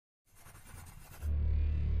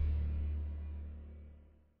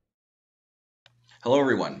Hello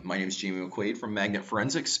everyone, my name is Jamie McQuaid from Magnet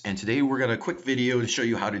Forensics, and today we're going to a quick video to show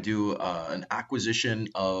you how to do an acquisition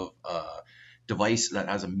of a device that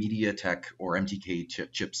has a MediaTek or MTK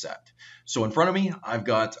chipset. So in front of me, I've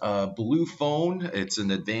got a blue phone. It's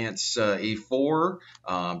an Advance A4.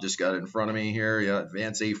 Just got it in front of me here. Yeah,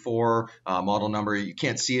 Advance A4 model number. You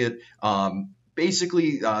can't see it.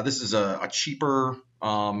 Basically, this is a cheaper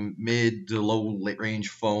mid to low range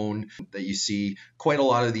phone that you see. Quite a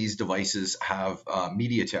lot of these devices have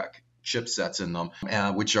MediaTek chipsets in them,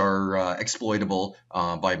 which are exploitable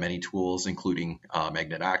by many tools, including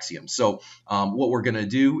Magnet AXIOM. So what we're going to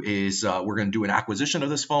do is we're going to do an acquisition of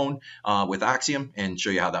this phone with AXIOM and show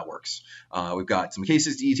you how that works. We've got some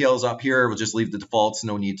cases details up here. We'll just leave the defaults.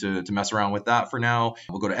 No need to mess around with that for now.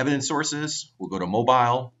 We'll go to evidence sources. We'll go to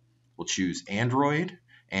mobile. We'll choose Android.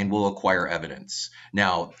 And we'll acquire evidence.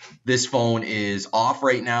 Now, this phone is off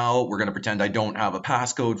right now. We're going to pretend I don't have a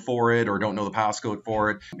passcode for it or don't know the passcode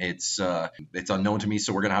for it. It's unknown to me,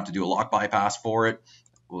 so we're going to have to do a lock bypass for it.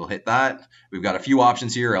 We'll hit that. We've got a few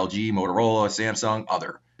options here: LG, Motorola, Samsung,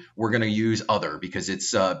 other. We're going to use other because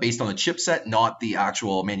it's based on the chipset, not the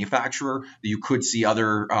actual manufacturer. You could see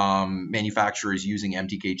other manufacturers using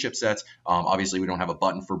MTK chipsets. Obviously, we don't have a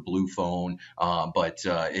button for blue phone, but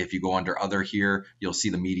if you go under other here, you'll see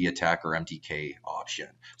the MediaTek or MTK option.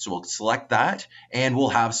 So we'll select that, and we'll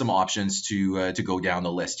have some options to go down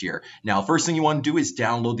the list here. Now, first thing you want to do is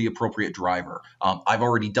download the appropriate driver. I've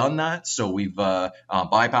already done that, so we've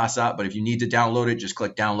bypassed that. But if you need to download it, just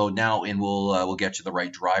click download now, and we'll get you the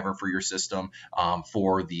right driver for your system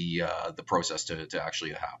for the process to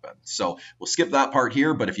actually happen. So we'll skip that part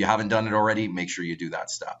here, but if you haven't done it already, make sure you do that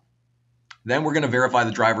step. Then we're going to verify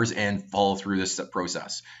the drivers and follow through this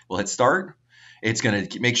process. We'll hit start. It's going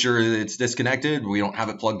to make sure that it's disconnected. We don't have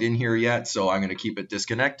it plugged in here yet, so I'm going to keep it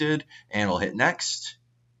disconnected, and we'll hit next.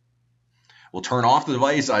 We'll turn off the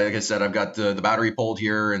device. Like I said, I've got the battery pulled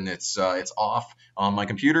here, and it's off on my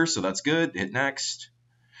computer, so that's good. Hit next.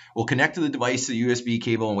 We'll connect to the device to the USB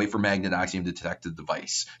cable and wait for Magnet AXIOM to detect the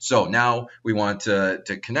device. So now we want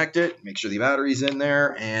to connect it, make sure the battery's in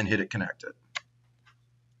there, and hit it connected.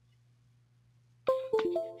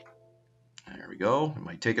 There we go. It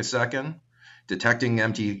might take a second. Detecting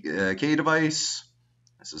MTK device.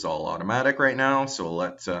 This is all automatic right now, so we'll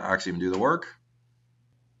let AXIOM do the work.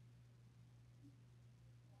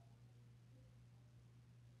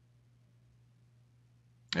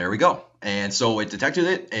 There we go. And so it detected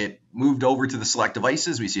it. It moved over to the select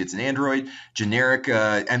devices. We see it's an Android, generic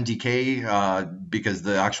MTK, because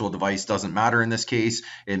the actual device doesn't matter in this case.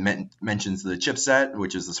 It mentions the chipset,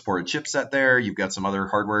 which is the supported chipset there. You've got some other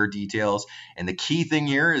hardware details. And the key thing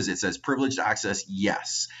here is it says privileged access,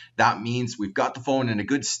 yes. That means we've got the phone in a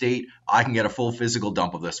good state. I can get a full physical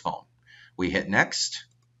dump of this phone. We hit next.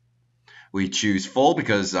 We choose full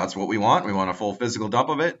because that's what we want. We want a full physical dump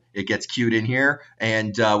of it. It gets queued in here,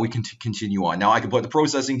 and we can continue on. Now I can put the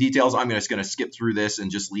processing details. I'm just going to skip through this and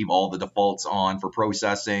just leave all the defaults on for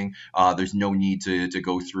processing. There's no need to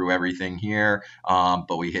go through everything here,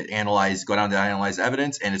 but we hit analyze, go down to analyze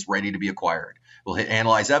evidence, and it's ready to be acquired. We'll hit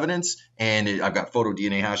analyze evidence, and I've got photo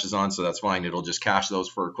DNA hashes on, so that's fine. It'll just cache those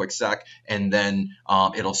for a quick sec, and then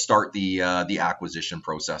it'll start the acquisition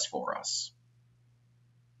process for us.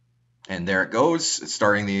 And there it goes. It's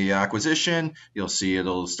starting the acquisition. You'll see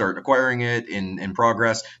it'll start acquiring it in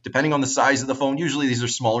progress. Depending on the size of the phone, usually these are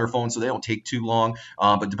smaller phones, so they don't take too long.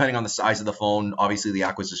 But depending on the size of the phone, obviously the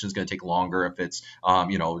acquisition is going to take longer. If it's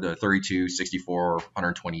the 32, 64,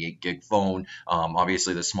 128 gig phone,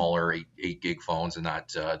 obviously the smaller 8 gig phones and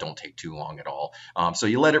that don't take too long at all. So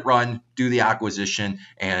you let it run, do the acquisition,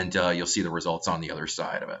 and you'll see the results on the other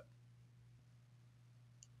side of it.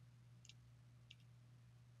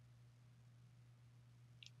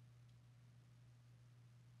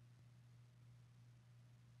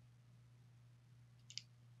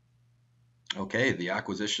 Okay, the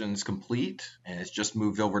acquisition's complete, and it's just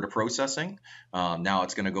moved over to processing. Now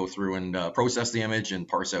it's going to go through and process the image and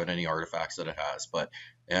parse out any artifacts that it has. But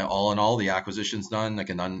all in all, the acquisition's done. I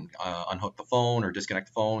can unhook the phone or disconnect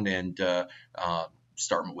the phone and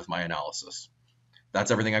start with my analysis.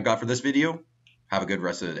 That's everything I've got for this video. Have a good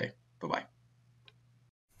rest of the day. Bye-bye.